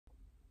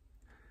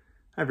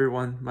Hi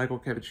everyone, Michael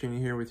Cavacini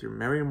here with your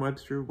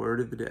Merriam-Webster word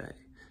of the day.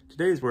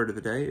 Today's word of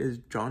the day is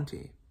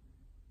jaunty.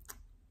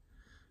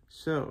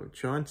 So,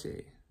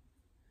 jaunty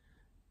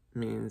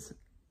means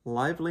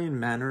lively in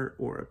manner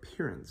or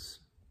appearance.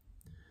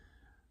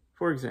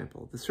 For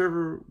example, the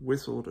server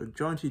whistled a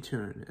jaunty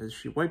tune as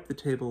she wiped the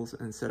tables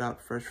and set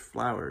out fresh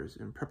flowers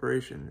in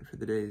preparation for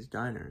the day's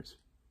diners.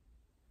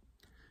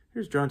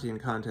 Here's jaunty in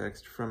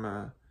context from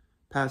a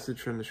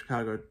passage from the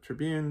Chicago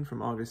Tribune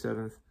from August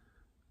 7th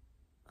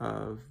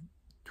of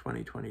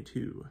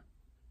 2022.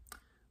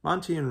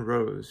 Monty and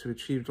Rose, who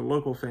achieved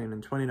local fame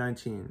in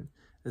 2019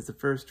 as the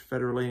first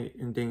federally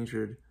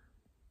endangered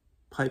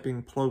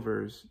piping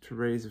plovers to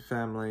raise a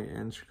family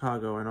in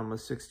Chicago in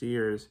almost 60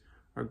 years,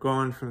 are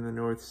gone from the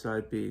North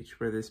Side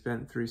beach where they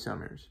spent 3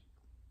 summers.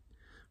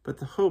 But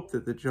the hope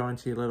that the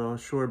jaunty little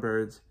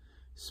shorebirds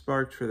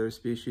sparked for their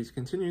species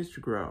continues to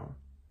grow.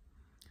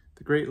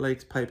 The Great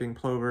Lakes Piping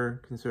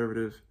Plover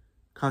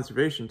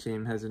Conservation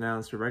Team has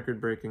announced a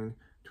record-breaking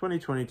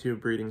 2022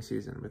 breeding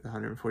season with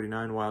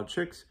 149 wild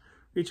chicks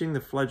reaching the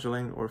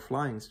fledgling or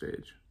flying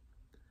stage,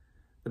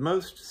 the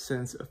most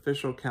since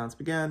official counts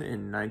began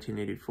in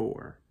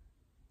 1984.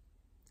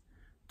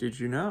 Did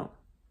you know?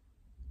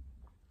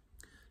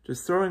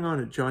 Does throwing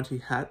on a jaunty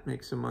hat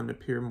make someone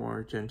appear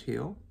more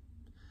genteel?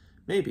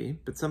 Maybe,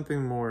 but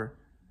something more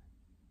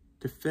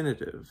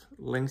definitive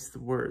links the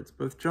words.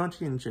 Both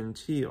jaunty and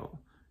genteel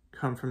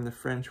come from the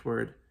French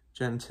word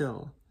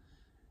gentil,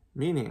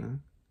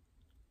 meaning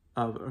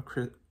of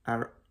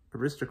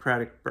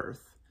aristocratic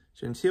birth.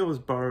 Genteel was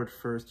borrowed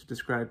first to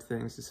describe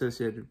things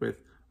associated with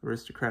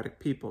aristocratic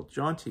people.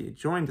 Jaunty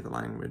joined the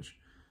language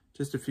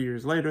just a few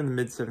years later in the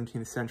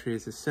mid-17th century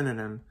as a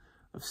synonym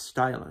of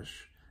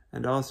stylish,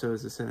 and also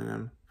as a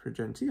synonym for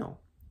genteel.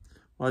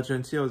 While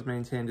genteel has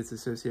maintained its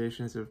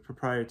associations of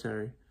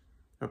propriety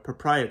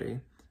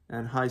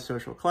and high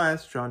social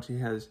class, jaunty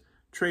has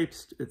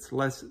traipsed its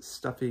less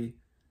stuffy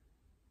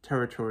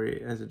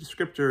territory as a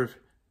descriptor of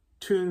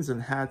tunes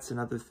and hats and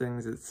other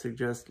things that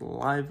suggest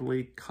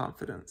lively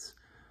confidence.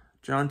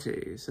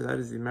 Jaunty. So that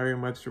is the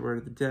Merriam-Webster word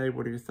of the day.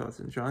 What are your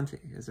thoughts on jaunty?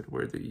 Is it a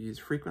word that you use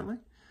frequently?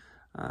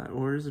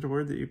 Or is it a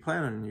word that you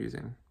plan on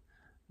using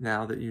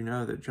now that you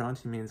know that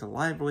jaunty means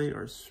lively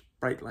or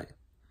sprightly?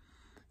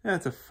 Yeah,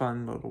 it's a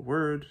fun little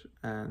word.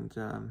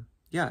 And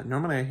yeah,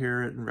 normally I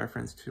hear it in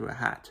reference to a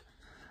hat.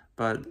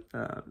 But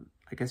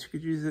I guess you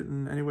could use it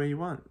in any way you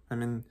want. I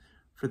mean,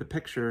 for the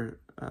picture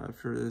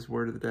for this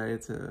word of the day,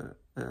 it's a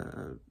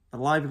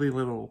lively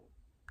little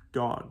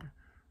dog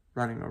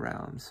running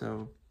around.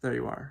 So there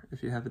you are.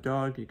 If you have a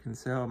dog, you can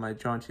say, oh, my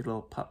jaunty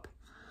little pup.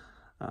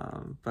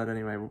 But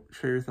anyway,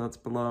 share your thoughts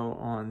below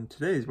on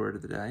today's word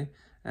of the day.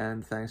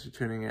 And thanks for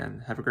tuning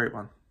in. Have a great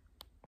one.